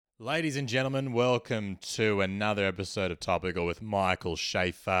Ladies and gentlemen, welcome to another episode of Topical with Michael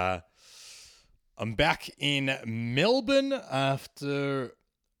Schaefer. I'm back in Melbourne after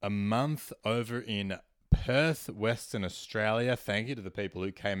a month over in Perth, Western Australia. Thank you to the people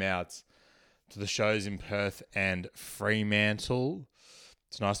who came out to the shows in Perth and Fremantle.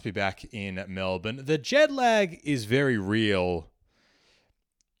 It's nice to be back in Melbourne. The jet lag is very real.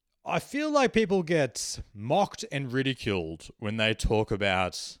 I feel like people get mocked and ridiculed when they talk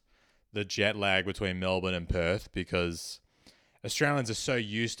about the jet lag between Melbourne and Perth because Australians are so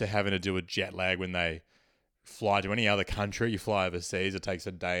used to having to deal with jet lag when they fly to any other country. You fly overseas, it takes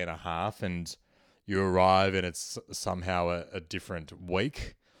a day and a half and you arrive and it's somehow a different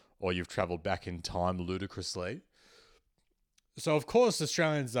week, or you've travelled back in time ludicrously. So, of course,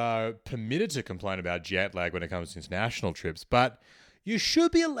 Australians are permitted to complain about jet lag when it comes to international trips, but you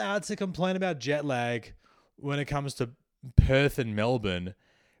should be allowed to complain about jet lag when it comes to Perth and Melbourne,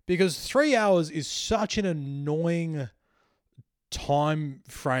 because 3 hours is such an annoying time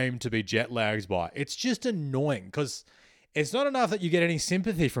frame to be jet lagged by. It's just annoying because it's not enough that you get any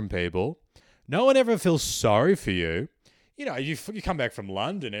sympathy from people. No one ever feels sorry for you. You know, you come back from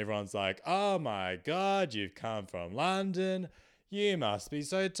London, everyone's like, oh my God, you've come from London. You must be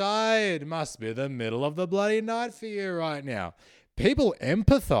so tired. It must be the middle of the bloody night for you right now. People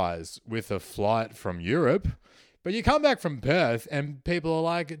empathize with a flight from Europe, but you come back from Perth and people are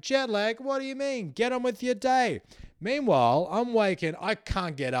like, jet lag, what do you mean? Get on with your day. Meanwhile, I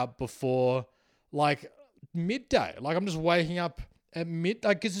can't get up before like midday. Like I'm just waking up at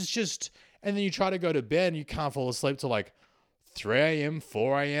midday because it's just, and then you try to go to bed and you can't fall asleep till like 3 a.m.,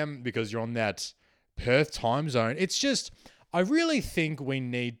 4 a.m. because you're on that Perth time zone. It's just, I really think we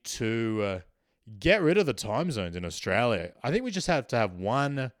need to get rid of the time zones in Australia. I think we just have to have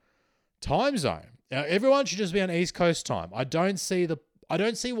one time zone. Now, everyone should just be on East Coast time. I don't see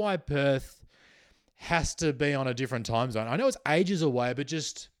why Perth has to be on a different time zone. I know it's ages away, but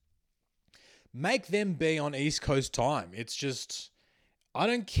just make them be on East Coast time. It's just, I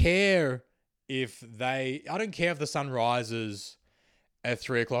don't care if the sun rises at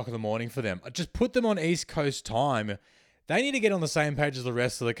 3 o'clock in the morning for them. Just put them on East Coast time. They need to get on the same page as the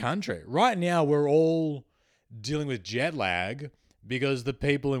rest of the country. Right now, we're all dealing with jet lag because the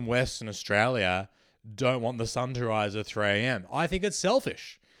people in Western Australia don't want the sun to rise at 3 a.m. I think it's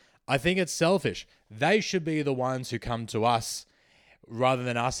selfish. They should be the ones who come to us rather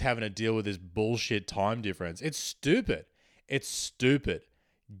than us having to deal with this bullshit time difference. It's stupid.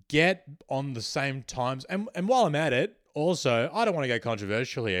 Get on the same times. And while I'm at it, also, I don't want to get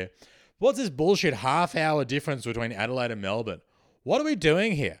controversial here. What's this bullshit half-hour difference between Adelaide and Melbourne? What are we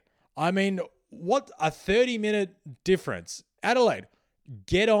doing here? I mean, what a 30-minute difference. Adelaide,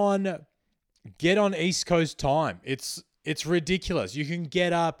 get on East Coast time. It's ridiculous. You can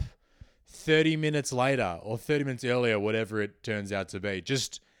get up 30 minutes later or 30 minutes earlier, whatever it turns out to be.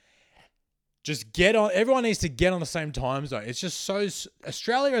 Just get on. Everyone needs to get on the same time zone. It's just so,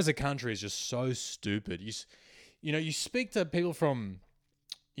 Australia as a country is just so stupid. You speak to people from,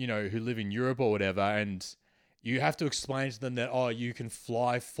 who live in Europe or whatever, and you have to explain to them that, you can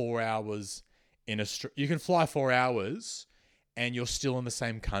fly 4 hours you can fly 4 hours and you're still in the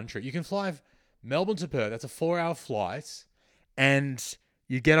same country. You can fly Melbourne to Perth. That's a 4-hour flight, and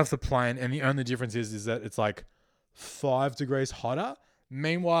you get off the plane, and the only difference is that it's like 5 degrees hotter.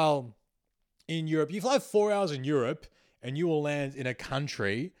 Meanwhile, in Europe, you fly 4 hours in Europe, and you will land in a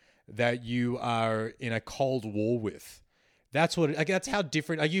country that you are in a cold war with. That's how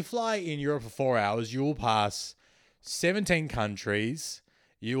different. Like, you fly in Europe for 4 hours, you will pass 17 countries,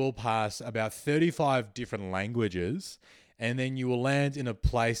 you will pass about 35 different languages, and then you will land in a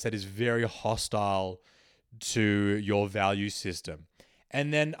place that is very hostile to your value system.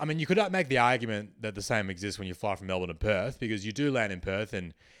 And then, you could make the argument that the same exists when you fly from Melbourne to Perth, because you do land in Perth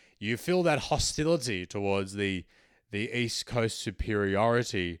and you feel that hostility towards the East Coast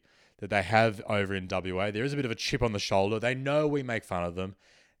superiority that they have over in WA. There is a bit of a chip on the shoulder. They know we make fun of them.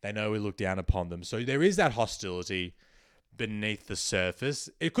 They know we look down upon them. So there is that hostility beneath the surface.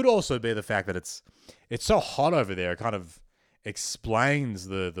 It could also be the fact that it's so hot over there. It kind of explains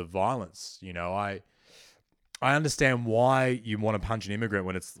the violence. I understand why you want to punch an immigrant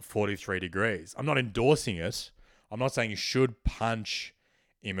when it's 43 degrees. I'm not endorsing it. I'm not saying you should punch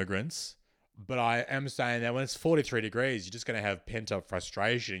immigrants, but I am saying that when it's 43 degrees, you're just going to have pent-up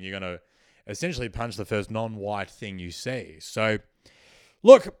frustration. You're going to essentially punch the first non-white thing you see. So,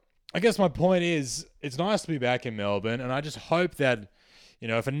 look, I guess my point is, it's nice to be back in Melbourne, and I just hope that,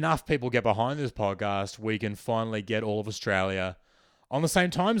 if enough people get behind this podcast, we can finally get all of Australia on the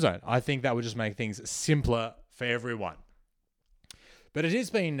same time zone. I think that would just make things simpler for everyone. But it has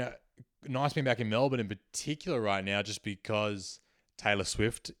been nice being back in Melbourne in particular right now, just because Taylor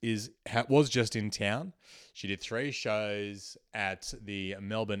Swift was just in town. She did 3 shows at the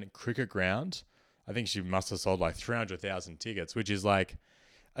Melbourne Cricket Ground. I think she must have sold like 300,000 tickets, which is like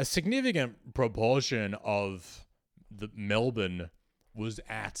a significant proportion of the Melbourne was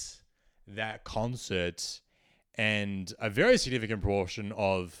at that concert, and a very significant proportion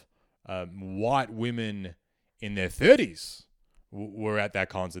of white women in their 30s were at that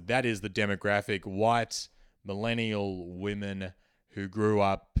concert. That is the demographic: white millennial women who grew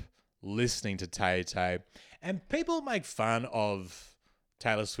up listening to Tay Tay. And people make fun of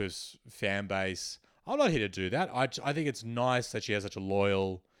Taylor Swift's fan base. I'm not here to do that. I think it's nice that she has such a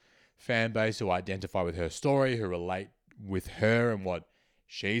loyal fan base who identify with her story, who relate with her and what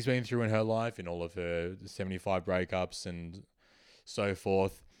she's been through in her life, in all of her 75 breakups and so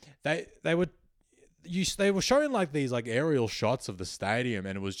forth. They were showing like these like aerial shots of the stadium,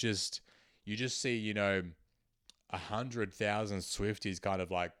 and it was just, you just see, 100,000 Swifties kind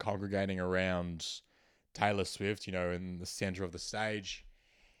of like congregating around Taylor Swift, in the center of the stage.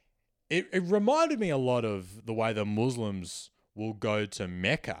 It reminded me a lot of the way the Muslims will go to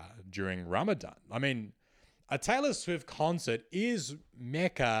Mecca during Ramadan. I mean, a Taylor Swift concert is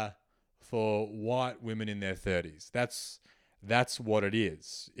Mecca for white women in their 30s. That's what it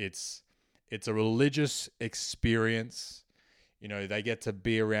is. It's a religious experience. They get to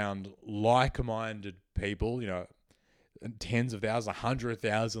be around like-minded people, tens of thousands,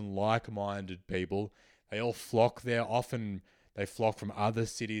 100,000 like-minded people. They all flock there. Often they flock from other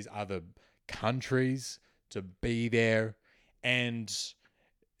cities, other countries to be there. And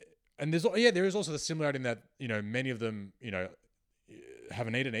there is also the similarity in that, many of them,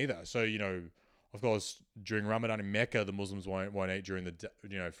 haven't eaten either. So, of course, during Ramadan in Mecca, the Muslims won't eat during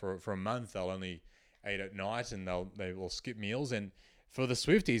the, for a month. They'll only eat at night, and they will skip meals. And for the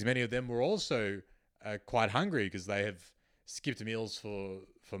Swifties, many of them were also quite hungry because they have skipped meals for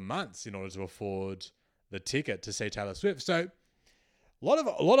months in order to afford the ticket to see Taylor Swift. So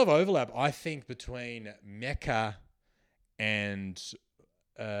a lot of overlap, I think, between Mecca and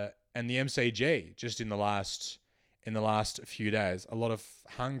the MCG just in the last few days. A lot of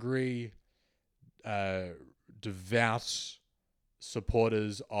hungry, devout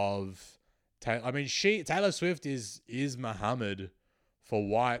supporters of Taylor. I mean, Taylor Swift is Muhammad for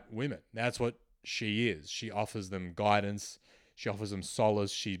white women. That's what she is. She offers them guidance. She offers them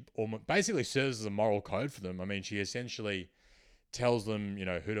solace. She basically serves as a moral code for them. I mean, she essentially tells them,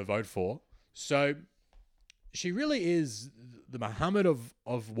 who to vote for. So she really is the Muhammad of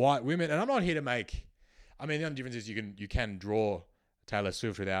white women. And I'm not here to make... I mean, the only difference is you can draw Taylor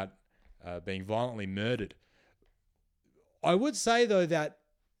Swift without being violently murdered. I would say, though, that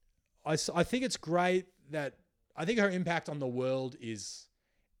I think it's great that... I think her impact on the world is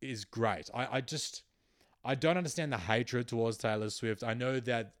great. I don't understand the hatred towards Taylor Swift. I know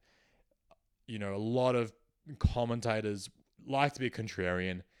that, a lot of commentators like to be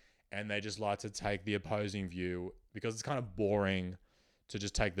contrarian, and they just like to take the opposing view because it's kind of boring to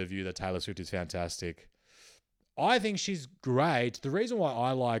just take the view that Taylor Swift is fantastic. I think she's great. The reason why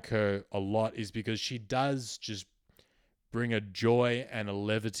I like her a lot is because she does just bring a joy and a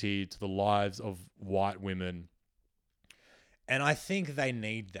levity to the lives of white women. And I think they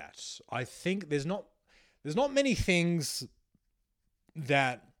need that. I think there's not many things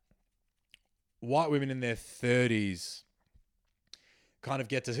that white women in their 30s kind of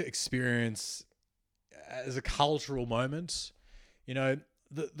get to experience as a cultural moment.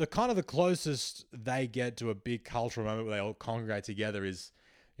 The kind of the closest they get to a big cultural moment where they all congregate together is,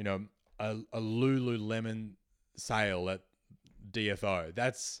 a Lululemon sale at DFO.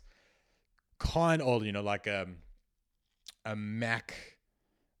 That's kind of, like a MAC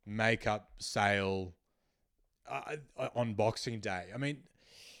makeup sale on Boxing Day. I mean,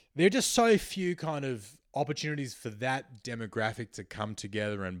 there are just so few kind of opportunities for that demographic to come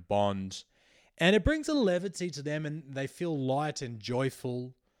together and bond. And it brings a levity to them, and they feel light and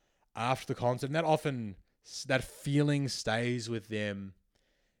joyful after the concert. And that feeling stays with them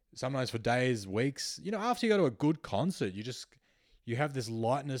sometimes for days, weeks. After you go to a good concert, you have this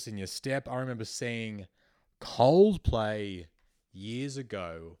lightness in your step. I remember seeing Coldplay years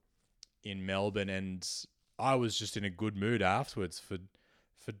ago in Melbourne, and I was just in a good mood afterwards for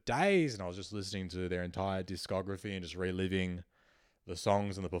days, and I was just listening to their entire discography and just reliving the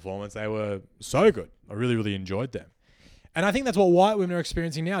songs and the performance. They were so good. I really, really enjoyed them. And I think that's what white women are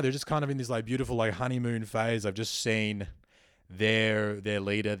experiencing now. They're just kind of in this like beautiful like honeymoon phase. I've just seen their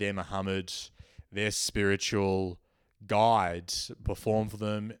leader, their Muhammad, their spiritual guide perform for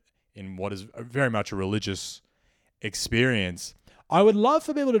them in what is very much a religious experience. I would love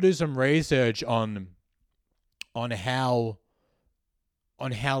for people to do some research on how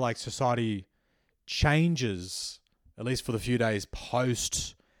like society changes, at least for the few days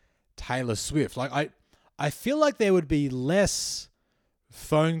post Taylor Swift. Like I feel like there would be less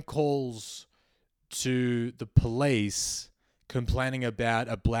phone calls to the police complaining about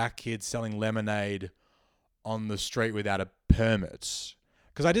a black kid selling lemonade on the street without a permit.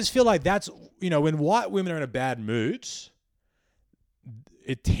 Because I just feel like that's, when white women are in a bad mood,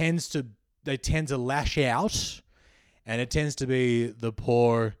 they tend to lash out, and it tends to be the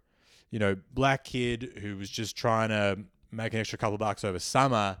poor, black kid who was just trying to make an extra couple bucks over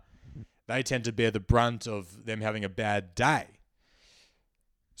summer. They tend to bear the brunt of them having a bad day.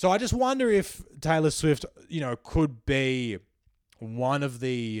 So I just wonder if Taylor Swift, could be one of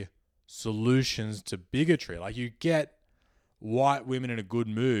the solutions to bigotry. Like, you get white women in a good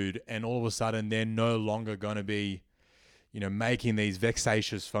mood, and all of a sudden they're no longer going to be, making these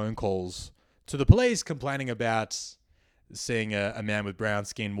vexatious phone calls to the police complaining about seeing a man with brown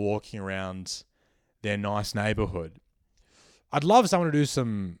skin walking around their nice neighborhood. I'd love someone to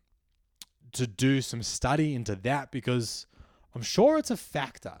do some study into that, because I'm sure it's a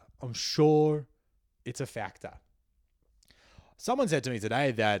factor. Someone said to me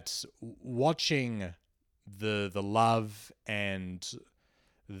today that watching the love and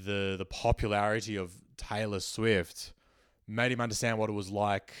the popularity of Taylor Swift made him understand what it was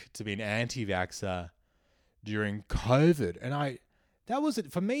like to be an anti-vaxxer during COVID. And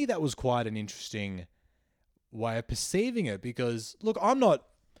for me, that was quite an interesting way of perceiving it, because look, I'm not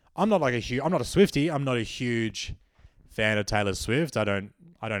a Swiftie. I'm not a huge fan of Taylor Swift. I don't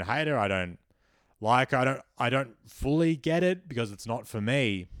hate her. I don't like her. I don't fully get it, because it's not for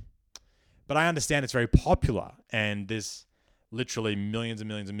me. But I understand it's very popular, and there's literally millions and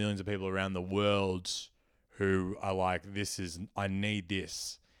millions and millions of people around the world who are like, I need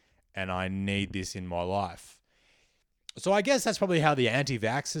this, and I need this in my life. So I guess that's probably how the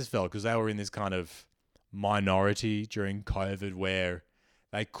anti-vaxxers felt, because they were in this kind of minority during COVID where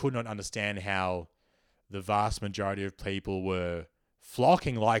they could not understand how the vast majority of people were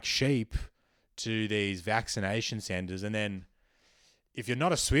flocking like sheep to these vaccination centers. And then if you're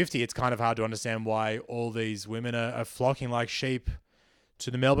not a Swiftie, it's kind of hard to understand why all these women are flocking like sheep to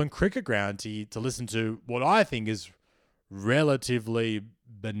the Melbourne Cricket Ground to listen to what I think is relatively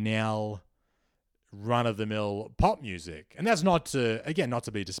banal, run-of-the-mill pop music. And that's not to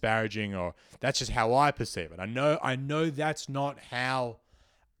be disparaging, or that's just how I perceive it. I know that's not how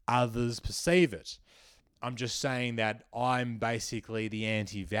others perceive it. I'm just saying that I'm basically the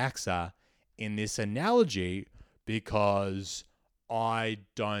anti-vaxxer in this analogy, because I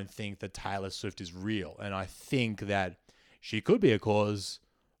don't think that Taylor Swift is real, and I think that she could be a cause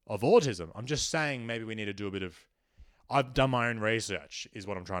of autism. I'm just saying maybe we need to do a bit of... I've done my own research, is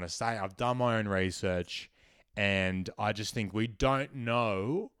what I'm trying to say. I've done my own research, and I just think we don't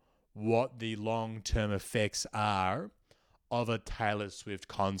know what the long-term effects are of a Taylor Swift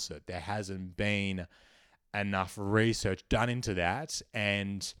concert. There hasn't been enough research done into that,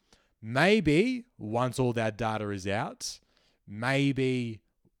 and maybe once all that data is out, maybe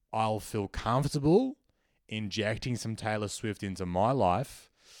I'll feel comfortable injecting some Taylor Swift into my life.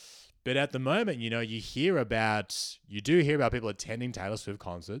 But at the moment, you do hear about people attending Taylor Swift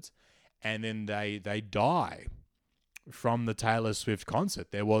concerts, and then they die from the Taylor Swift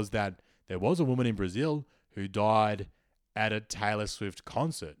concert. There was a woman in Brazil who died at a Taylor Swift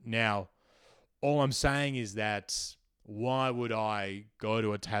concert. Now, all I'm saying is that why would I go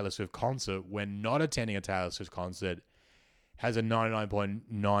to a Taylor Swift concert when not attending a Taylor Swift concert has a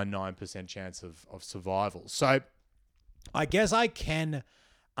 99.99% chance of survival? So I guess I can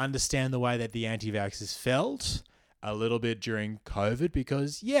understand the way that the anti-vaxxers felt a little bit during COVID,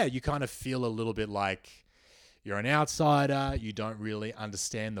 because, you kind of feel a little bit like you're an outsider. You don't really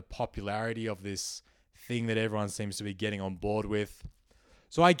understand the popularity of this thing that everyone seems to be getting on board with.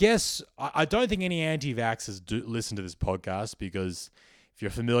 So I guess I don't think any anti-vaxxers do listen to this podcast, because if you're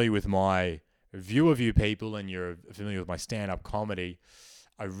familiar with my view of you people and you're familiar with my stand-up comedy,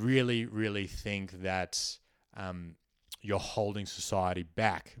 I really, really think that you're holding society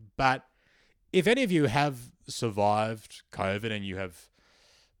back. But if any of you have survived COVID and you have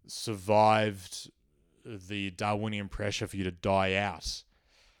survived the Darwinian pressure for you to die out,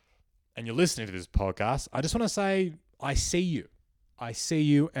 and you're listening to this podcast, I just want to say, I see you. I see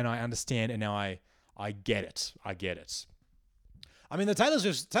you, and I understand, and now I get it. I get it. I mean, the Taylor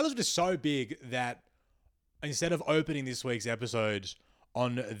Swift is so big that instead of opening this week's episode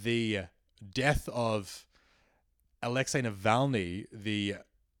on the death of Alexei Navalny, the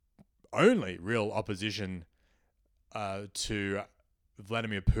only real opposition to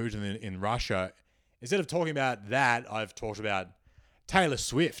Vladimir Putin in Russia, instead of talking about that, I've talked about Taylor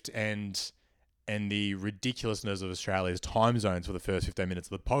Swift and the ridiculousness of Australia's time zones for the first 15 minutes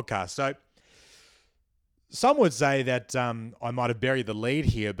of the podcast. So some would say that I might have buried the lead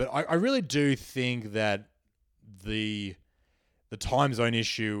here, but I really do think that the time zone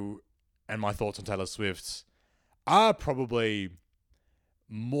issue and my thoughts on Taylor Swift are probably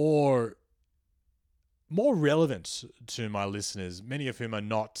more relevant to my listeners, many of whom are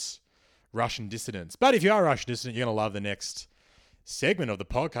not Russian dissidents. But if you are a Russian dissident, you're going to love the next segment of the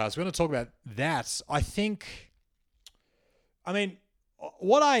podcast. We're going to talk about that.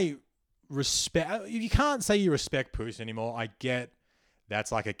 What I respect, you can't say you respect Putin anymore. I get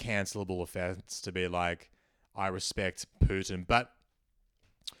that's like a cancelable offense to be like, I respect Putin. But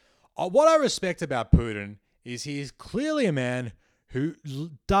what I respect about Putin is he is clearly a man who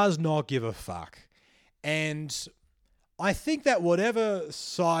does not give a fuck. And I think that whatever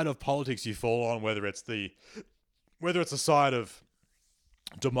side of politics you fall on, whether it's a side of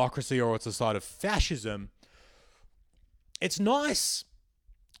democracy or it's a side of fascism, it's nice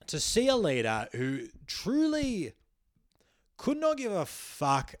to see a leader who truly could not give a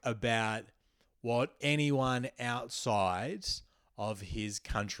fuck about what anyone outside of his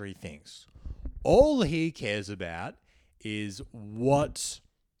country thinks. All he cares about is what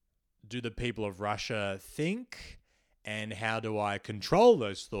do the people of Russia think, and how do I control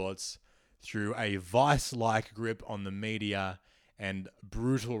those thoughts through a vice-like grip on the media and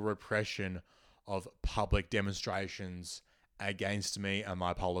brutal repression of public demonstrations against me and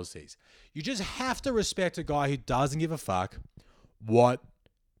my policies. You just have to respect a guy who doesn't give a fuck what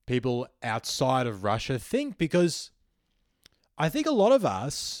people outside of Russia think, because I think a lot of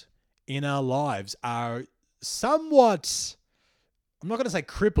us in our lives are somewhat, I'm not going to say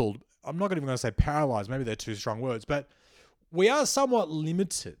crippled, I'm not even going to say paralyzed, maybe they're too strong words, but we are somewhat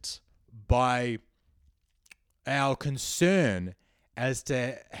limited by our concern as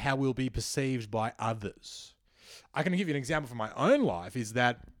to how we'll be perceived by others. I can give you an example from my own life, is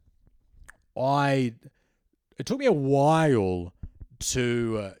that it took me a while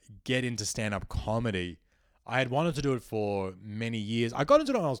to get into stand-up comedy. I had wanted to do it for many years. I got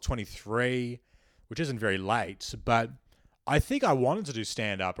into it when I was 23, which isn't very late, but I think I wanted to do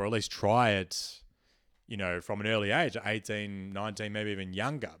stand-up, or at least try it, from an early age, 18, 19, maybe even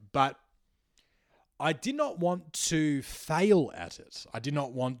younger. But I did not want to fail at it. I did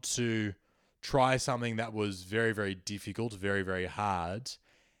not want to try something that was very, very difficult, very, very hard,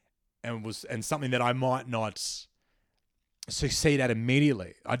 and something that I might not succeed at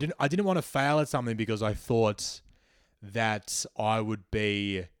immediately. I didn't want to fail at something because I thought that I would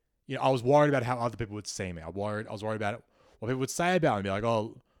be, I was worried about how other people would see me. I was worried about what people would say about me. Be like,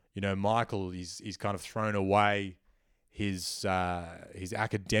 oh, Michael, he's kind of thrown away his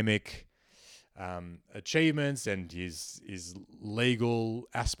academic achievements and his legal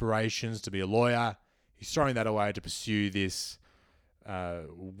aspirations to be a lawyer. He's throwing that away to pursue this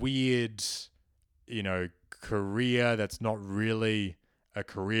weird, career that's not really a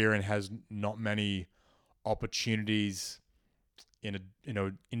career and has not many opportunities in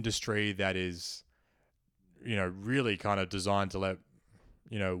a industry that is, really kind of designed to let,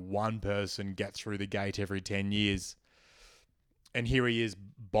 one person get through the gate every 10 years. And here he is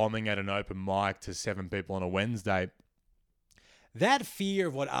bombing at an open mic to 7 people on a Wednesday. That fear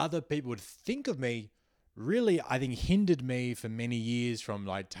of what other people would think of me really, I think, hindered me for many years from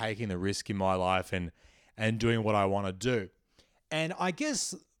like taking the risk in my life and doing what I want to do. And I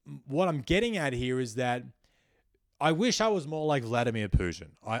guess what I'm getting at here is that I wish I was more like Vladimir Putin.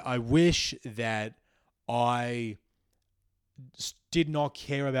 I wish that I did not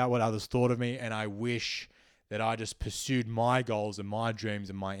care about what others thought of me, and I wish that I just pursued my goals and my dreams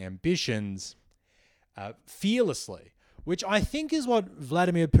and my ambitions fearlessly, which I think is what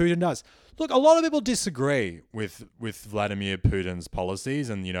Vladimir Putin does. Look, a lot of people disagree with Vladimir Putin's policies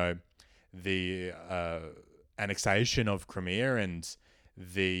and, the annexation of Crimea and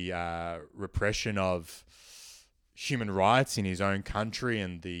the repression of human rights in his own country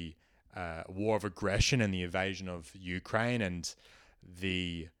and the war of aggression and the invasion of Ukraine and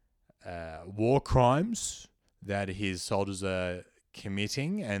the war crimes that his soldiers are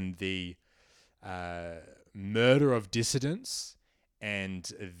committing and the murder of dissidents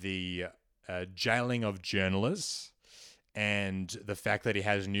and the jailing of journalists and the fact that he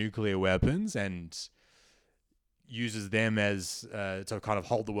has nuclear weapons and uses them as to kind of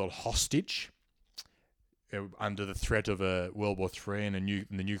hold the world hostage under the threat of a World War III and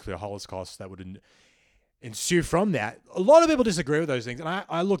the nuclear holocaust that would ensue from that. A lot of people disagree with those things. And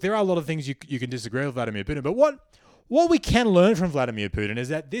I look, there are a lot of things you can disagree with Vladimir Putin, but what what we can learn from Vladimir Putin is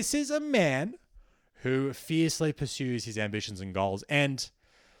that this is a man who fiercely pursues his ambitions and goals. And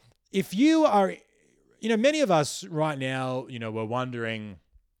if you are, many of us right now, we're wondering,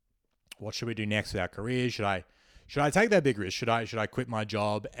 what should we do next with our careers? Should I take that big risk? Should I quit my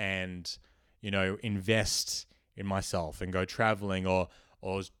job and, invest in myself and go traveling, or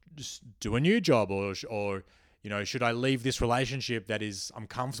just do a new job, or should I leave this relationship that I'm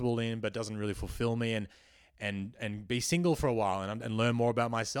comfortable in but doesn't really fulfill me, and be single for a while and learn more about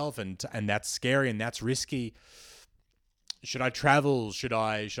myself, and that's scary and that's risky. Should I travel? Should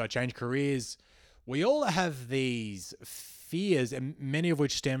I change careers? We all have these fears, and many of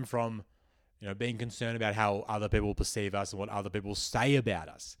which stem from being concerned about how other people perceive us and what other people say about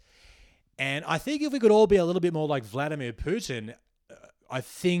us. And I think if we could all be a little bit more like Vladimir Putin, I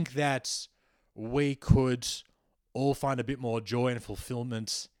think that we could all find a bit more joy and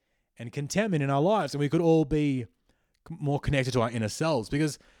fulfillment and contentment in our lives, and we could all be more connected to our inner selves.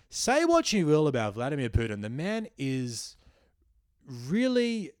 Because say what you will about Vladimir Putin, the man is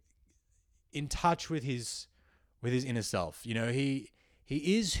really in touch with his inner self. He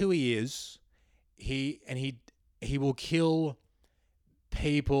is who he is. He will kill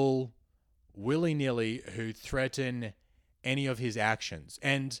people willy-nilly who threaten any of his actions.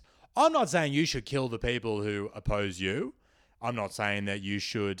 And I'm not saying you should kill the people who oppose you. I'm not saying that you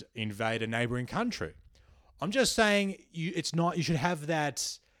should invade a neighboring country. I'm just saying you should have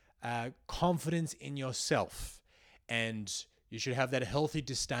that confidence in yourself, and you should have that healthy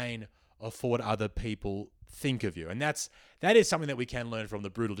disdain for what other people think of you. And that is something that we can learn from the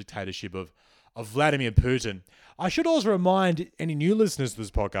brutal dictatorship of Vladimir Putin. I should also remind any new listeners to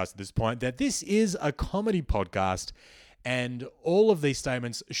this podcast at this point that this is a comedy podcast, and all of these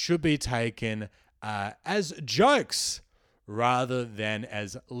statements should be taken as jokes rather than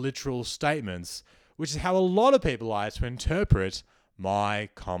as literal statements, which is how a lot of people like to interpret my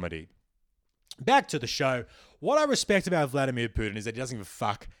comedy. Back to the show. What I respect about Vladimir Putin is that he doesn't give a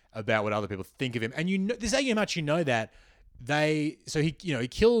fuck about what other people think of him. And this is how much that he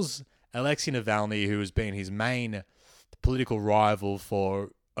kills Alexei Navalny, who has been his main political rival for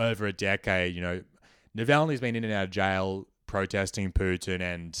over a decade. Navalny's been in and out of jail protesting Putin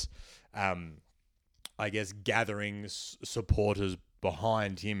and, I guess, gathering supporters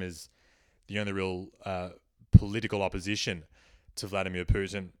behind him as the only real political opposition to Vladimir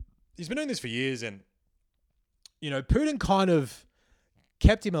Putin. He's been doing this for years, and, Putin kind of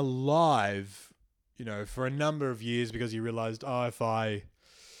kept him alive, for a number of years, because he realized, if I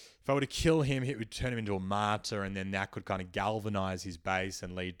were to kill him, it would turn him into a martyr, and then that could kind of galvanize his base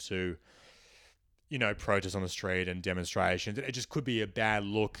and lead to, protests on the street and demonstrations. It just could be a bad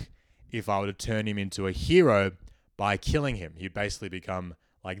look if I were to turn him into a hero by killing him. He'd basically become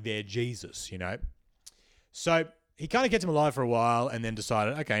like their Jesus, So he kind of kept him alive for a while and then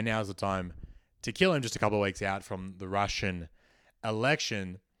decided, okay, now's the time to kill him, just a couple of weeks out from the Russian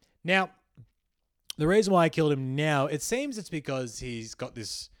election. Now, the reason why I killed him now, it seems it's because he's got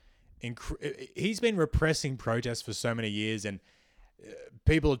this... he's been repressing protests for so many years, and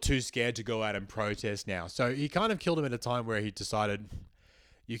people are too scared to go out and protest now. So he kind of killed him at a time where he decided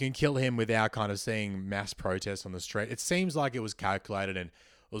you can kill him without kind of seeing mass protests on the street. It seems like it was calculated and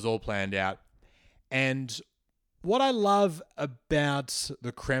it was all planned out. And what I love about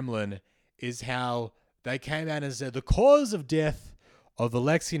the Kremlin is how they came out and said the cause of death of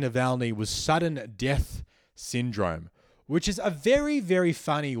Alexei Navalny was sudden death syndrome, which is a very, very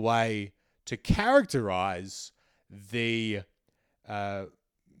funny way to characterize the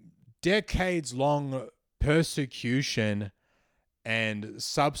decades-long persecution and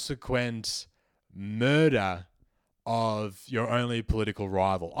subsequent murder of your only political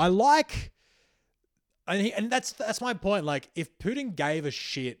rival. I like, and that's my point. Like, if Putin gave a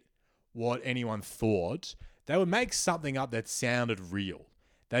shit what anyone thought, they would make something up that sounded real.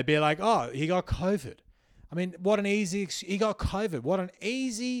 They'd be like, oh, he got COVID. I mean, he got COVID. What an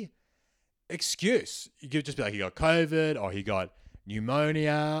easy excuse. You could just be like, he got COVID, or he got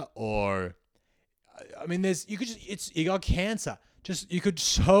pneumonia, or, I mean, he got cancer. You could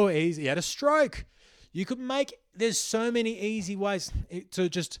so easy. He had a stroke. You could there's so many easy ways to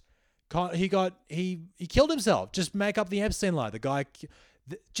just, he killed himself. Just make up the Epstein lie. The guy,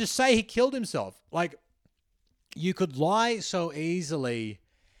 just say he killed himself. Like, you could lie so easily,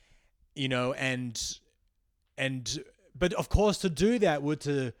 but of course to do that would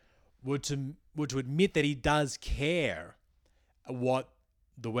to admit that he does care what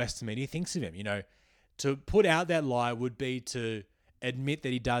the Western media thinks of him. To put out that lie would be to admit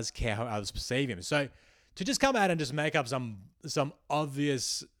that he does care how others perceive him. So to just come out and just make up some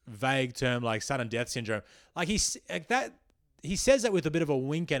obvious vague term like sudden death syndrome, like he says that with a bit of a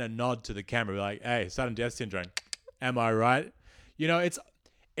wink and a nod to the camera, like, hey, sudden death syndrome, am I right?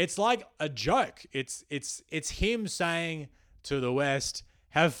 It's like a joke. It's him saying to the West,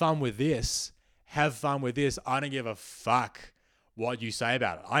 have fun with this. Have fun with this. I don't give a fuck what you say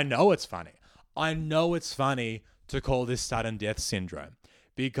about it. I know it's funny. I know it's funny to call this sudden death syndrome,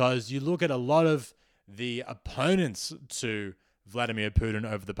 because you look at a lot of the opponents to Vladimir Putin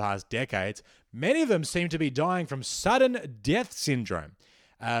over the past decades, many of them seem to be dying from sudden death syndrome.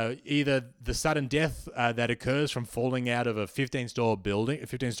 Either the sudden death that occurs from falling out of a 15-story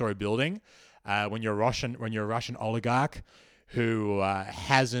building, when you're a Russian oligarch who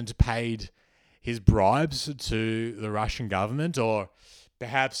hasn't paid his bribes to the Russian government, or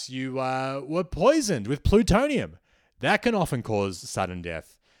perhaps you were poisoned with plutonium. That can often cause sudden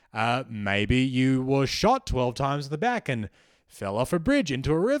death. Maybe you were shot 12 times in the back and fell off a bridge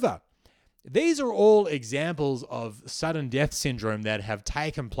into a river. These are all examples of sudden death syndrome that have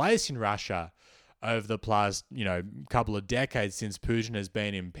taken place in Russia over the past, couple of decades since Putin has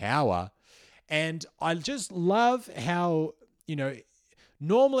been in power. And I just love how,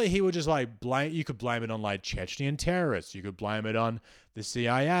 normally he would just you could blame it on like Chechnyan terrorists. You could blame it on the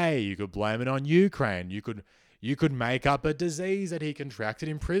CIA. You could blame it on Ukraine. You could make up a disease that he contracted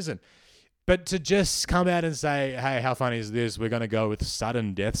in prison. But to just come out and say, hey, how funny is this? We're going to go with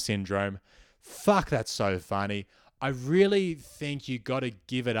sudden death syndrome. Fuck, that's so funny. I really think you got to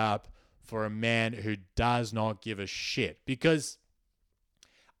give it up for a man who does not give a shit. Because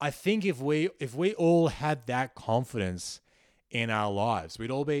I think if we all had that confidence in our lives, we'd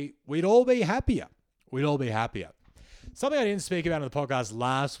all be happier. We'd all be happier. Something I didn't speak about on the podcast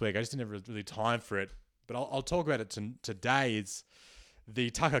last week, I just didn't have really time for it, but I'll talk about it today. It's the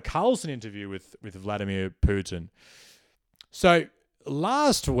Tucker Carlson interview with Vladimir Putin. So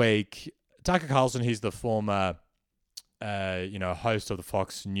last week, Tucker Carlson, he's the former, host of the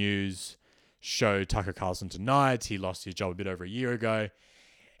Fox News show Tucker Carlson Tonight. He lost his job a bit over a year ago.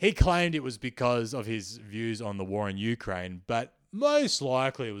 He claimed it was because of his views on the war in Ukraine, but most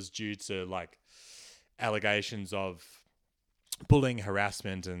likely it was due to like allegations of bullying,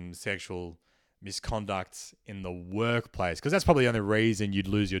 harassment, and sexual misconduct in the workplace, because that's probably the only reason you'd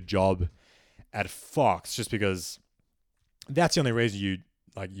lose your job at Fox, just because that's the only reason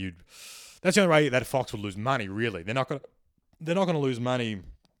that's the only way that Fox would lose money, really. They're not going to lose money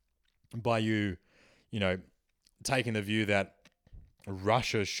by you taking the view that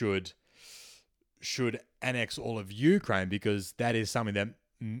Russia should annex all of Ukraine, because that is something that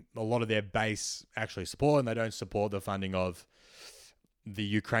a lot of their base actually support, and they don't support the funding of the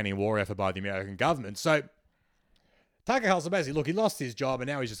Ukrainian war effort by the American government. So Tucker Carlson basically, he lost his job, and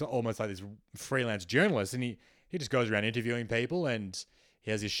now he's just almost like this freelance journalist, and he just goes around interviewing people, and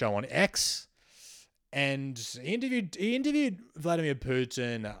he has his show on X, and he interviewed Vladimir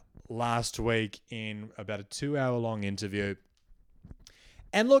Putin last week in about a 2-hour long interview.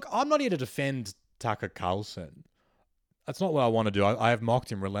 And look, I'm not here to defend Tucker Carlson. That's not what I want to do. I have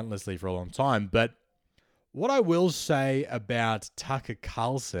mocked him relentlessly for a long time, but what I will say about Tucker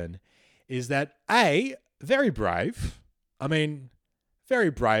Carlson is that, A, very brave. I mean,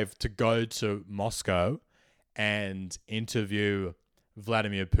 very brave to go to Moscow and interview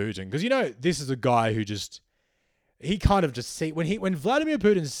Vladimir Putin. Because, this is a guy who when Vladimir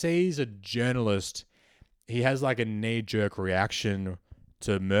Putin sees a journalist, he has like a knee-jerk reaction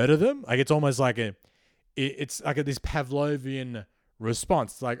to murder them. Like, it's almost like this Pavlovian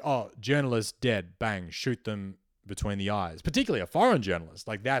response. It's like, oh, journalist dead, bang, shoot them between the eyes. Particularly a foreign journalist.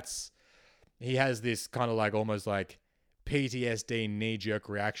 Like, he has this kind of like almost like PTSD knee-jerk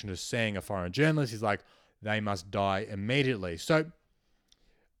reaction to seeing a foreign journalist. He's like, they must die immediately. So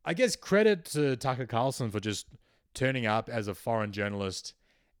I guess credit to Tucker Carlson for just turning up as a foreign journalist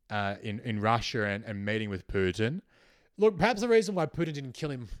in Russia and meeting with Putin. Look, perhaps the reason why Putin didn't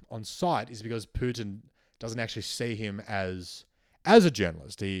kill him on sight is because Putin doesn't actually see him as a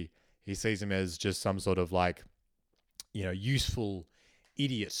journalist. He sees him as just some sort of like, useful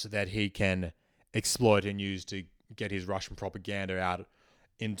idiot that he can exploit and use to get his Russian propaganda out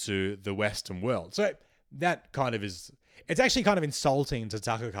into the Western world. So that kind of it's actually kind of insulting to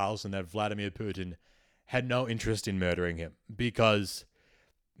Tucker Carlson that Vladimir Putin had no interest in murdering him, because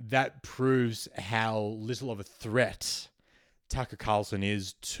that proves how little of a threat Tucker Carlson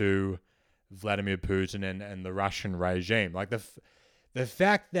is to Vladimir Putin and the Russian regime. Like the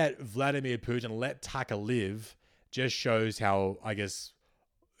fact that Vladimir Putin let Tucker live just shows how, I guess,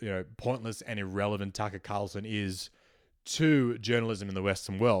 pointless and irrelevant Tucker Carlson is to journalism in the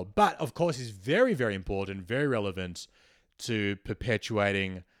Western world. But of course, is very, very important, very relevant to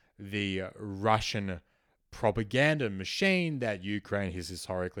perpetuating the Russian propaganda machine that Ukraine is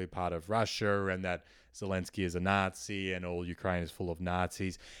historically part of Russia and that Zelensky is a Nazi and all Ukraine is full of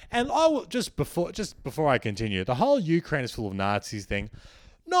Nazis. And I will just before I continue, the whole Ukraine is full of Nazis thing,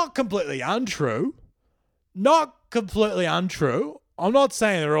 not completely untrue. Not completely untrue. I'm not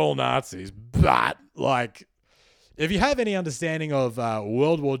saying they're all Nazis, but like, if you have any understanding of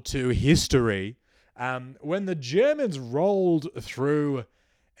World War II history, when the Germans rolled through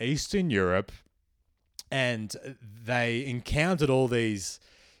Eastern Europe and they encountered all these,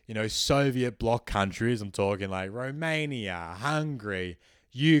 Soviet bloc countries, I'm talking like Romania, Hungary,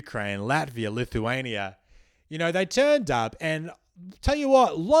 Ukraine, Latvia, Lithuania, they turned up and tell you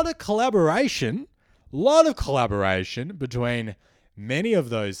what, a lot of collaboration between many of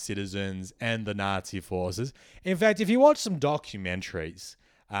those citizens and the Nazi forces. In fact, if you watch some documentaries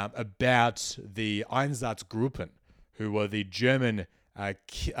about the Einsatzgruppen, who were the German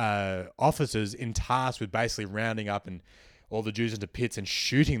officers in task with basically rounding up and all the Jews into pits and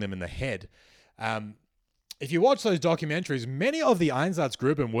shooting them in the head. If you watch those documentaries, many of the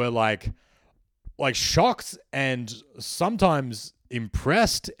Einsatzgruppen were like shocked and sometimes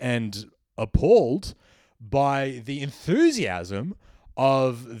impressed and appalled by the enthusiasm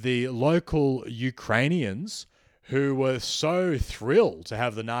of the local Ukrainians who were so thrilled to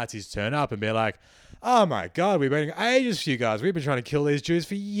have the Nazis turn up and be like, oh my God, we've been waiting ages for you guys. We've been trying to kill these Jews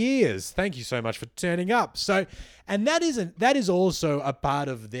for years. Thank you so much for turning up. So, and that is also a part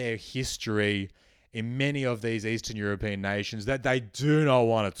of their history in many of these Eastern European nations that they do not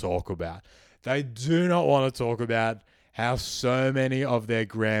want to talk about. They do not want to talk about how so many of their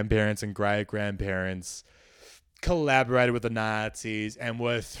grandparents and great-grandparents collaborated with the Nazis and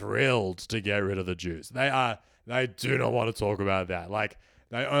were thrilled to get rid of the Jews. They do not want to talk about that. Like,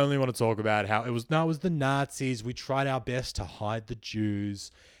 they only want to talk about how it was the Nazis. We tried our best to hide the Jews,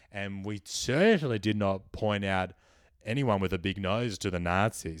 and we certainly did not point out anyone with a big nose to the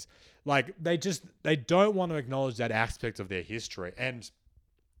Nazis. Like, they don't want to acknowledge that aspect of their history. And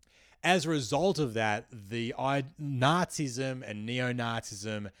as a result of that, the Nazism and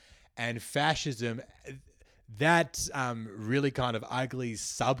neo-Nazism and fascism, that really kind of ugly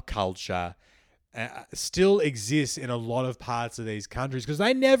subculture still exists in a lot of parts of these countries because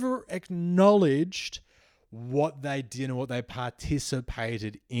they never acknowledged what they did and what they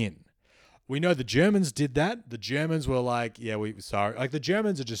participated in. We know the Germans did that. The Germans were like, yeah, sorry. Like, the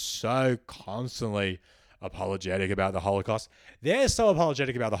Germans are just so constantly apologetic about the Holocaust. They're so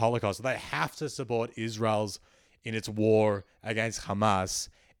apologetic about the Holocaust that they have to support Israel's in its war against Hamas,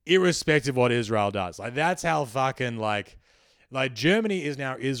 irrespective of what Israel does. Like, that's how fucking like Germany is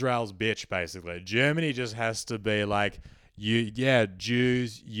now Israel's bitch, basically. Germany just has to be like,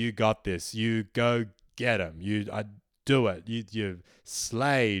 Jews, you got this. You go get them. Do it. You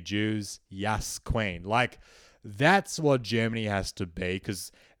slay Jews. Yes, queen. Like, that's what Germany has to be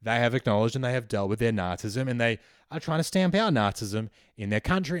because they have acknowledged and they have dealt with their Nazism and they are trying to stamp out Nazism in their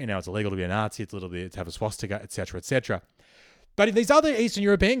country. And now it's illegal to be a Nazi. It's illegal to have a swastika, etc., etc. But in these other Eastern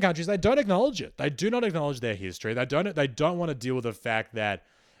European countries, they don't acknowledge it. They do not acknowledge their history. They don't want to deal with the fact that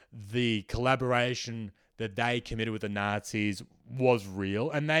the collaboration that they committed with the Nazis was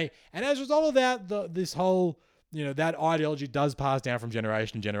real. And as a result of that, this whole, that ideology does pass down from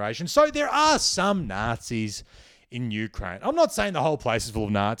generation to generation. So there are some Nazis in Ukraine. I'm not saying the whole place is full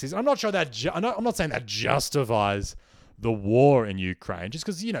of Nazis. I'm not sure that I'm not saying that justifies the war in Ukraine, just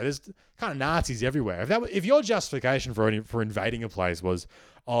because, there's kind of Nazis everywhere. If your justification for invading a place was,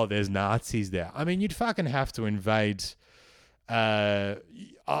 oh, there's Nazis there, I mean, you'd fucking have to invade, I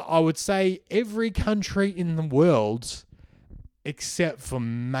would say, every country in the world except for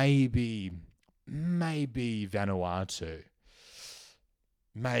maybe Vanuatu.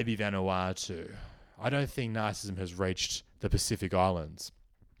 Maybe Vanuatu. I don't think Nazism has reached the Pacific Islands.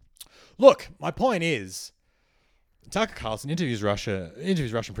 Look, my point is, Tucker Carlson interviews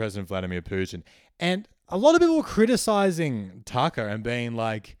Russian President Vladimir Putin, and a lot of people were criticizing Tucker and being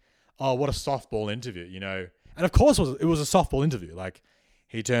like, "Oh, what a softball interview," And of course, it was a softball interview. Like,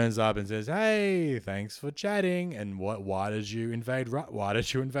 he turns up and says, "Hey, thanks for chatting." And why did you invade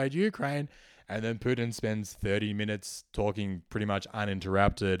Ukraine? And then Putin spends 30 minutes talking pretty much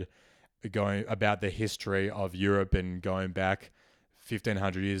uninterrupted, going about the history of Europe and going back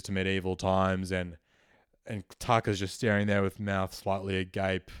 1,500 years to medieval times, and Tucker's just staring there with mouth slightly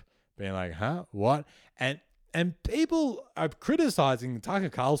agape, being like, huh? What? And people are criticizing Tucker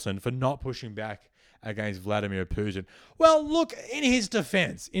Carlson for not pushing back against Vladimir Putin. Well, look, in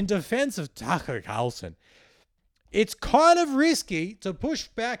defense of Tucker Carlson, it's kind of risky to push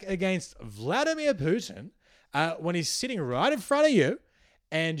back against Vladimir Putin when he's sitting right in front of you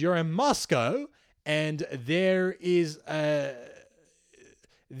and you're in Moscow and there is a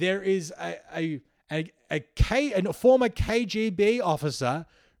former KGB officer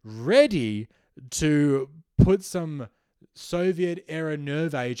ready to put some Soviet-era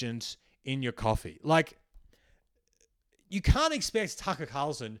nerve agent in your coffee. Like, you can't expect Tucker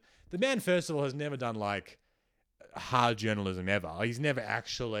Carlson. The man, first of all, has never done like hard journalism ever. He's never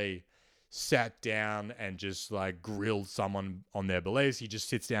actually sat down and just like grilled someone on their beliefs. He just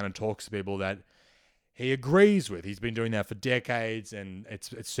sits down and talks to people that he agrees with. He's been doing that for decades and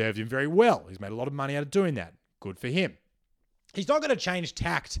it's served him very well. He's made a lot of money out of doing that. Good for him. He's not going to change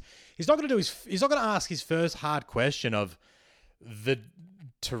tact. He's not going to ask his first hard question of the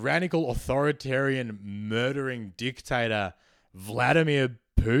tyrannical, authoritarian, murdering dictator Vladimir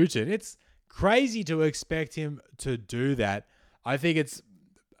Putin. It's crazy to expect him to do that. I think it's,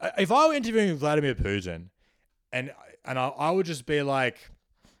 if I were interviewing Vladimir Putin and I would just be like,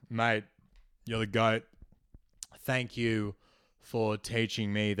 mate, you're the GOAT. Thank you for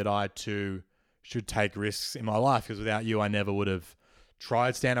teaching me that I too should take risks in my life, because without you, I never would have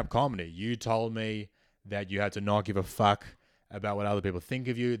tried stand-up comedy. You told me that you had to not give a fuck about what other people think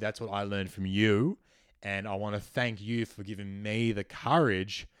of you. That's what I learned from you. And I want to thank you for giving me the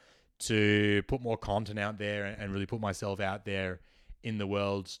courage to put more content out there and really put myself out there in the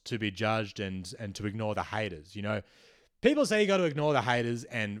world to be judged and to ignore the haters. You know, people say you got to ignore the haters,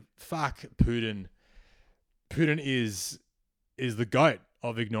 and fuck Putin. Putin is the GOAT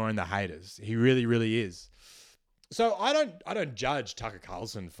of ignoring the haters. He really, really is. So I don't judge Tucker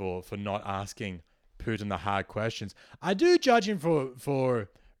Carlson for not asking Putin the hard questions. I do judge him for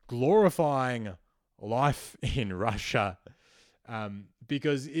glorifying life in Russia,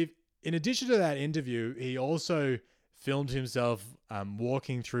 because if, in addition to that interview, he also filmed himself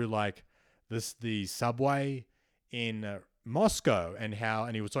walking through like the subway in Moscow, and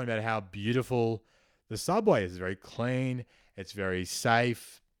he was talking about how beautiful the subway is. It's very clean. It's very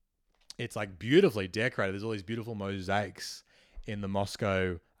safe. It's like beautifully decorated. There's all these beautiful mosaics in the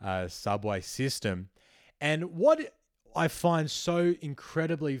Moscow subway system. And what I find so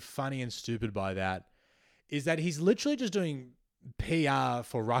incredibly funny and stupid by that is that he's literally just doing PR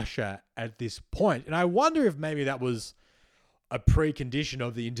for Russia at this point. And I wonder if maybe that was a precondition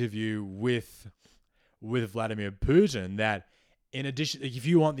of the interview with Vladimir Putin, that in addition, if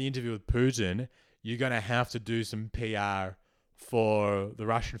you want the interview with Putin, you're going to have to do some PR for the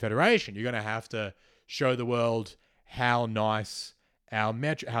Russian Federation. You're going to have to show the world how nice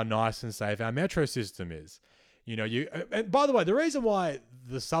and safe our metro system is. You know, and by the way, the reason why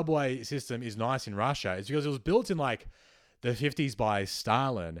the subway system is nice in Russia is because it was built in like the 50s by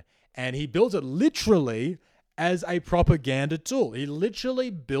Stalin, and he built it literally as a propaganda tool. He literally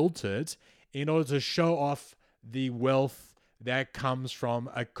built it in order to show off the wealth that comes from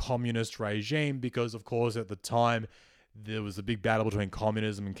a communist regime, because of course at the time there was a big battle between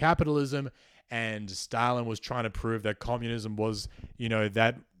communism and capitalism, and Stalin was trying to prove that communism was, you know,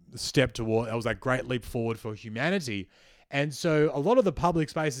 that was that great leap forward for humanity. And so a lot of the public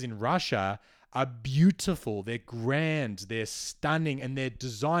spaces in Russia are beautiful, they're grand, they're stunning, and they're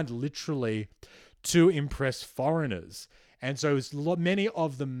designed literally to impress foreigners. And so many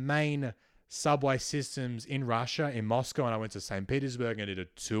of the main subway systems in Russia, in Moscow, and I went to St. Petersburg and did a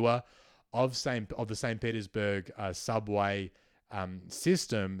tour of the St. Petersburg subway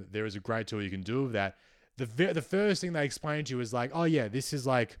system. There is a great tour you can do of that. The first thing they explain to you is like, oh yeah, this is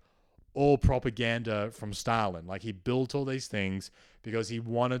like all propaganda from Stalin. Like, he built all these things because he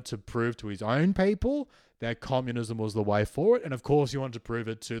wanted to prove to his own people that communism was the way forward. And of course, he wanted to prove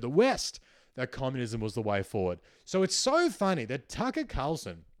it to the West that communism was the way forward. So it's so funny that Tucker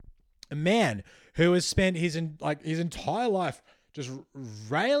Carlson, a man who has spent his entire life just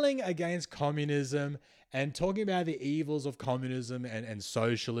railing against communism and talking about the evils of communism and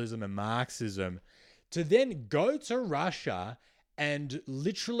socialism and Marxism, to then go to Russia and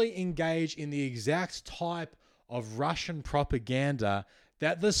literally engage in the exact type of Russian propaganda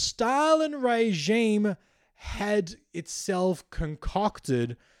that the Stalin regime had itself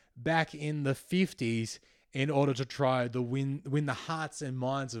concocted back in the 50s in order to try to win the hearts and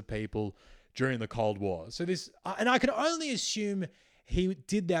minds of people during the Cold War. So this, and I can only assume he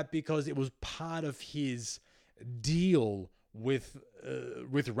did that because it was part of his deal with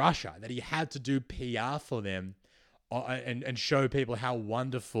Russia, that he had to do PR for them and show people how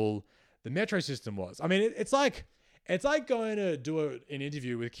wonderful the metro system was. I mean, it's like going to do an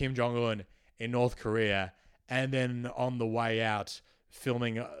interview with Kim Jong-un in North Korea, and then on the way out,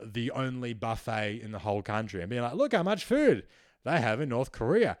 filming the only buffet in the whole country and being like, look how much food they have in North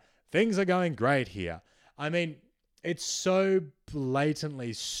Korea. Things are going great here. I mean, it's so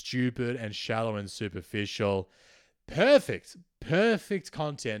blatantly stupid and shallow and superficial. Perfect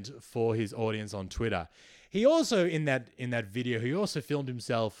content for his audience on Twitter. He also, in that video, he also filmed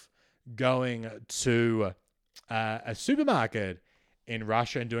himself going to a supermarket in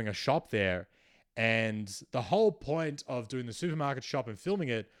Russia and doing a shop there. And the whole point of doing the supermarket shop and filming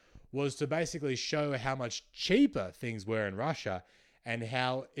it was to basically show how much cheaper things were in Russia and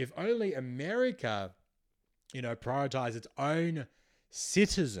how if only America, prioritized its own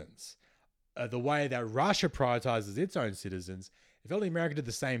citizens the way that Russia prioritizes its own citizens, if only America did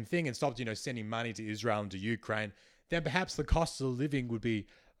the same thing and stopped, sending money to Israel and to Ukraine, then perhaps the cost of living would be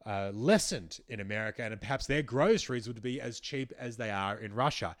lessened in America, and perhaps their groceries would be as cheap as they are in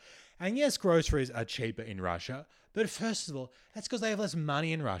Russia. And yes, groceries are cheaper in Russia, but first of all, that's because they have less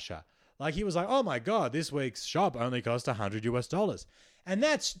money in Russia. Like he was like, oh my God, this week's shop only cost $100. And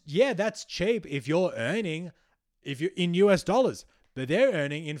that's cheap if you're in US dollars, but they're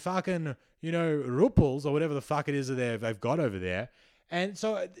earning in fucking, rubles or whatever the fuck it is that they've got over there. And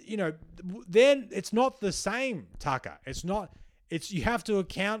so, then it's not the same, Tucker. You have to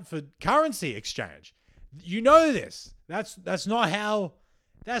account for currency exchange. You know this. That's not how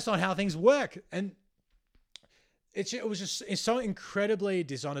things work. And it's so incredibly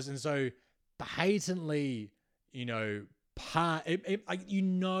dishonest and so patently, that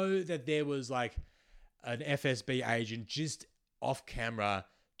there was like an FSB agent just off camera,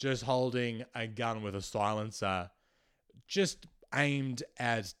 just holding a gun with a silencer, just aimed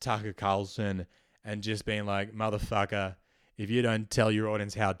at Tucker Carlson and just being like, motherfucker, if you don't tell your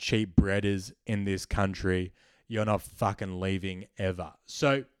audience how cheap bread is in this country, you're not fucking leaving ever.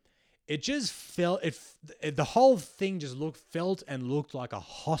 So it just felt, the whole thing just felt and looked like a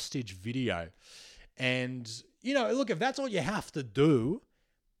hostage video. And, look, if that's all you have to do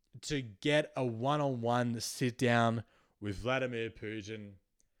to get a one-on-one sit down with Vladimir Putin,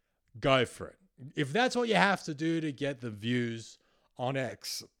 go for it. If that's what you have to do to get the views on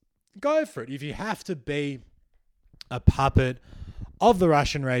X, go for it. If you have to be a puppet of the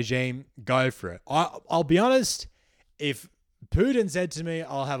Russian regime, go for it. I'll be honest, if Putin said to me,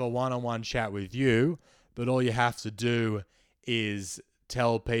 I'll have a one-on-one chat with you, but all you have to do is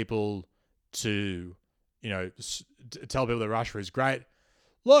tell people that Russia is great.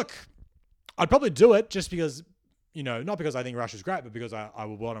 Look, I'd probably do it just because, not because I think Russia's great, but because I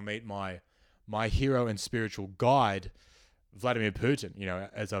would want to meet my hero and spiritual guide, Vladimir Putin.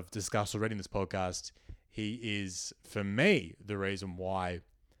 As I've discussed already in this podcast, he is, for me, the reason why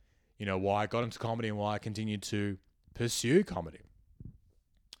I got into comedy and why I continue to pursue comedy.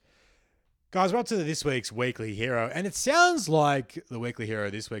 Guys, we're up to this week's Weekly Hero, and it sounds like the Weekly Hero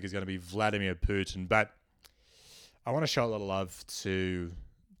this week is going to be Vladimir Putin, but I want to show a little love to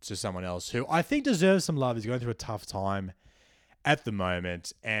someone else who I think deserves some love. He's going through a tough time at the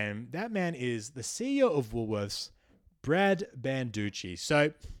moment, and that man is the CEO of Woolworths, Brad Banducci.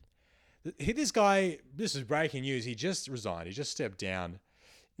 So this guy, this is breaking news. He just resigned. He just stepped down.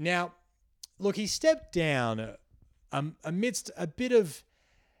 Now, look, he stepped down amidst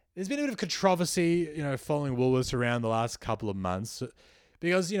there's been a bit of controversy, following Woolworths around the last couple of months.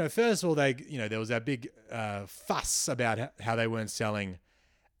 Because, first of all, there was that big fuss about how they weren't selling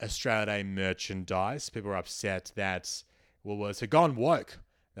Australia Day merchandise. People were upset that Woolworths had gone woke.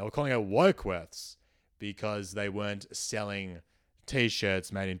 They were calling it Wokeworths because they weren't selling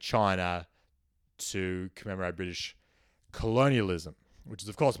T-shirts made in China to commemorate British colonialism, which is,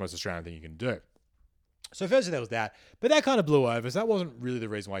 of course, the most Australian thing you can do. So firstly, there was that, but that kind of blew over, so that wasn't really the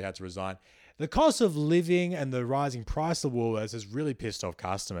reason why he had to resign. The cost of living and the rising price of Woolworths has really pissed off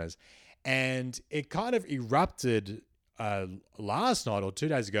customers, and it kind of erupted last night or 2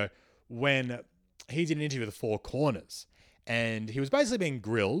 days ago when he did an interview with the Four Corners, and he was basically being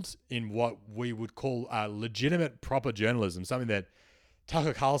grilled in what we would call legitimate, proper journalism, something that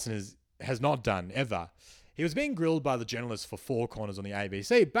Tucker Carlson has not done ever. He was being grilled by the journalists for Four Corners on the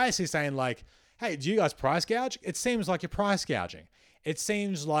ABC, basically saying like, hey, do you guys price gouge? It seems like you're price gouging. It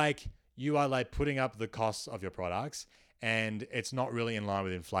seems like you are like putting up the costs of your products and it's not really in line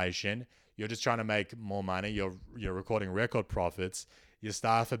with inflation. You're just trying to make more money. You're recording record profits. Your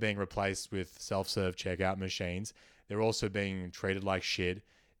staff are being replaced with self-serve checkout machines. They're also being treated like shit.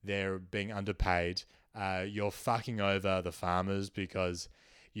 They're being underpaid. You're fucking over the farmers because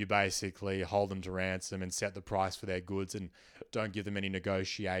you basically hold them to ransom and set the price for their goods and don't give them any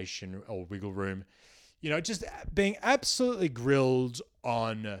negotiation or wiggle room. Just being absolutely grilled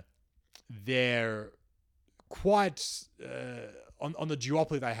on their quite on the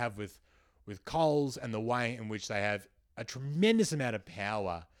duopoly they have with Coles and the way in which they have a tremendous amount of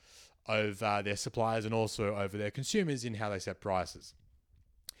power over their suppliers and also over their consumers in how they set prices.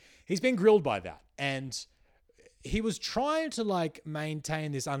 He's been grilled by that, and he was trying to like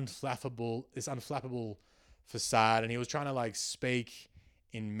maintain this unflappable facade, and he was trying to like speak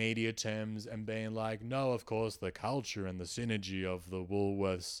in media terms and being like, no, of course, the culture and the synergy of the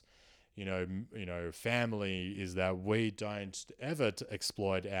Woolworths, family is that we don't ever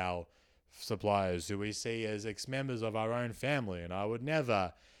exploit our suppliers who we see as ex-members of our own family, and I would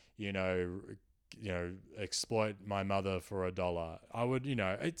never, exploit my mother for $1. I would,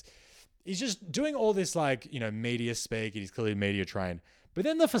 he's just doing all this like, media speak, and he's clearly media trained. But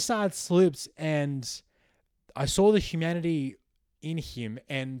then the facade slips, and I saw the humanity in him,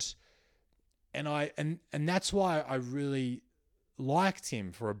 and that's why I really liked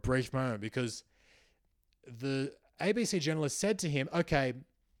him for a brief moment, because the ABC journalist said to him, okay,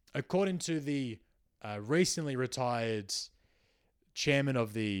 according to the recently retired chairman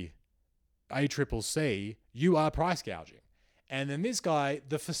of the ACCC, you are price gouging. And then this guy,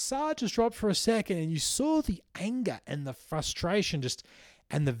 the facade just dropped for a second, and you saw the anger and the frustration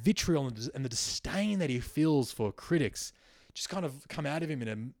and the vitriol and the disdain that he feels for critics just kind of come out of him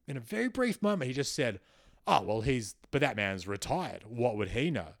in a very brief moment. He just said, oh, well, but that man's retired. What would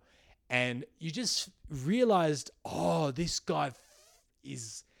he know? And you just realized, oh, this guy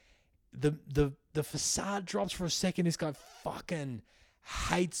is the facade drops for a second. This guy fucking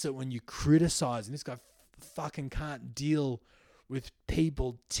hates it when you criticize, and this guy fucking can't deal with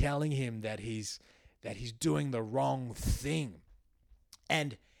people telling him that he's doing the wrong thing.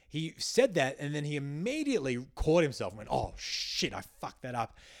 And he said that, and then he immediately caught himself and went, oh, shit, I fucked that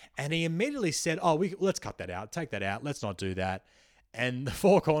up. And he immediately said, oh, let's cut that out. Take that out. Let's not do that. And the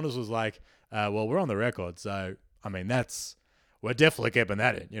Four Corners was like, well, we're on the record. So, I mean, we're definitely keeping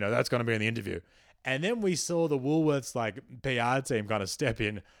that in. That's going to be in the interview. And then we saw the Woolworths PR team kind of step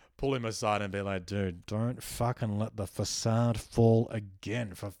in, pull him aside and be like, dude, don't fucking let the facade fall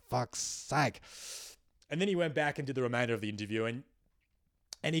again, for fuck's sake. And then he went back and did the remainder of the interview,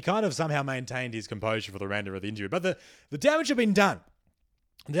 and he kind of somehow maintained his composure for the remainder of the interview. But the damage had been done.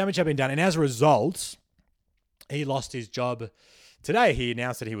 And as a result, he lost his job. Today, he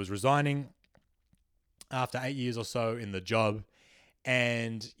announced that he was resigning after 8 years or so in the job.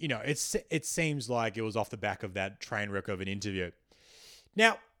 And, it seems like it was off the back of that train wreck of an interview.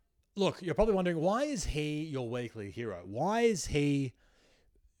 Now, look, you're probably wondering, why is he your weekly hero? Why is he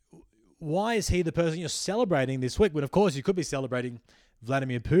the person you're celebrating this week? When, of course, you could be celebrating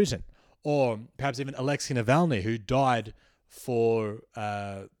Vladimir Putin, or perhaps even Alexei Navalny, who died for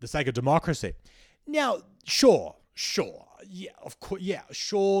the sake of democracy. Now, sure, yeah, of course, yeah,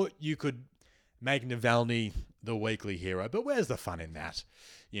 sure, you could make Navalny the weekly hero, but where's the fun in that?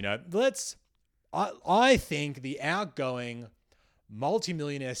 I think the outgoing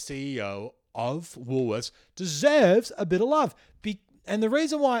multimillionaire CEO of Woolworths deserves a bit of love. And the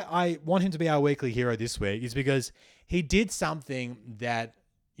reason why I want him to be our weekly hero this week is because he did something that,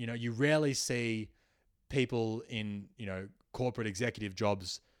 you rarely see people in, corporate executive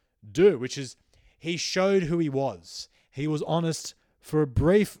jobs do, which is he showed who he was. He was honest. For a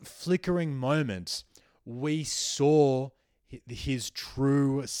brief flickering moment, we saw his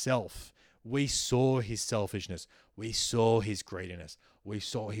true self. We saw his selfishness. We saw his greediness. We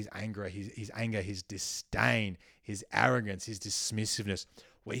saw his anger, his disdain, his arrogance, his dismissiveness.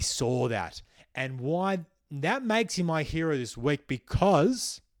 We saw that. And why that makes him my hero this week,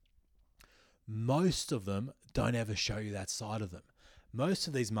 because most of them don't ever show you that side of them. Most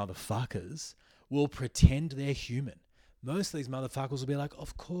of these motherfuckers will pretend they're human. Most of these motherfuckers will be like,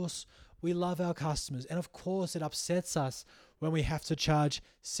 of course, we love our customers. And of course, it upsets us when we have to charge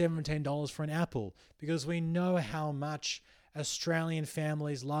 $17 for an apple, because we know how much Australian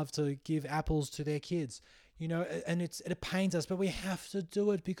families love to give apples to their kids. And it pains us, but we have to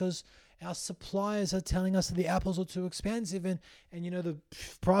do it because our suppliers are telling us that the apples are too expensive, and the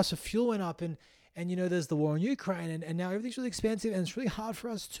price of fuel went up, and there's the war in Ukraine, and now everything's really expensive, and it's really hard for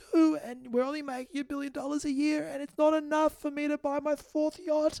us too, and we're only making $1 billion a year, and it's not enough for me to buy my fourth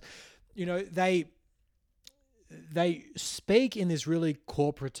yacht. They speak in this really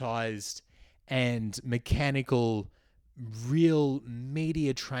corporatized and mechanical, real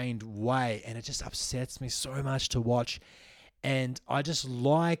media-trained way, and it just upsets me so much to watch. And I just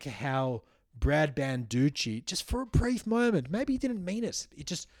like how Brad Banducci, just for a brief moment, maybe he didn't mean it, it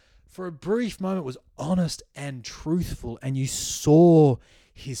just for a brief moment was honest and truthful, and you saw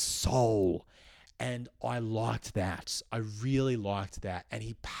his soul. And I liked that. I really liked that. And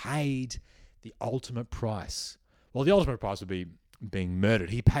he paid the ultimate price. Well, the ultimate price would be being murdered.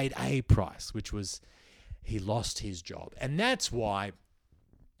 He paid a price, which was he lost his job. And that's why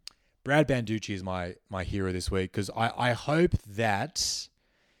Brad Banducci is my hero this week, because I hope that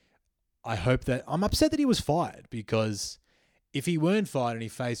I'm upset that he was fired, because if he weren't fired and he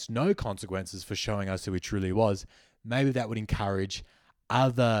faced no consequences for showing us who he truly was, maybe that would encourage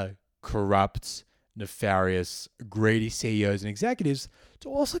other corrupt, nefarious, greedy CEOs and executives to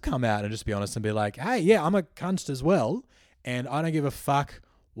also come out and just be honest and be like, hey, yeah, I'm a cunt as well, and I don't give a fuck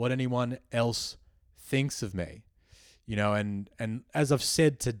what anyone else thinks of me. You know, and as I've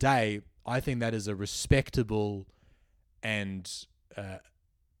said today, I think that is a respectable and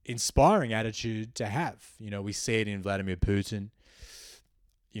inspiring attitude to have. You know, we see it in Vladimir Putin.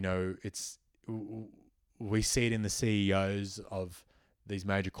 You know, we see it in the CEOs of these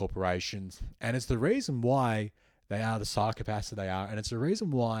major corporations, and it's the reason why they are the psychopaths that they are, and it's the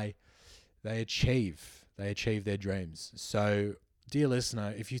reason why they achieve their dreams. So, dear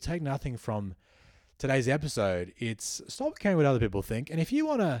listener, if you take nothing from today's episode, it's stop caring what other people think, and if you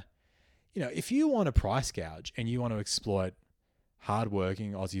want to price gouge and you want to exploit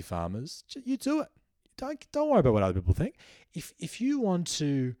hardworking Aussie farmers, you do it. Don't worry about what other people think. If you want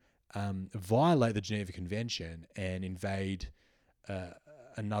to violate the Geneva Convention and invade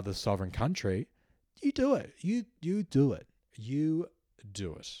another sovereign country, you do it. You do it. You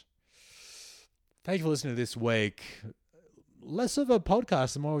do it. Thank you for listening to this week. Less of a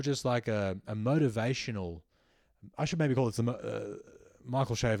podcast and more of just like a motivational. I should maybe call it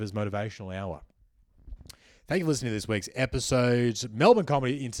Michael Schaefer's Motivational Hour. Thank you for listening to this week's episode. Melbourne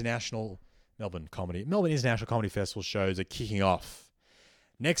International Comedy Festival shows are kicking off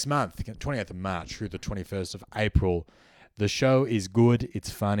next month, 28th of March through the 21st of April. The show is good, it's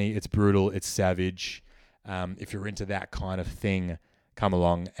funny, it's brutal, it's savage. If you're into that kind of thing, come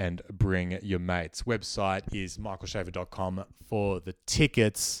along and bring your mates. Website is michaelschaefer.com for the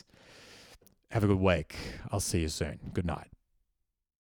tickets. Have a good week. I'll see you soon. Good night.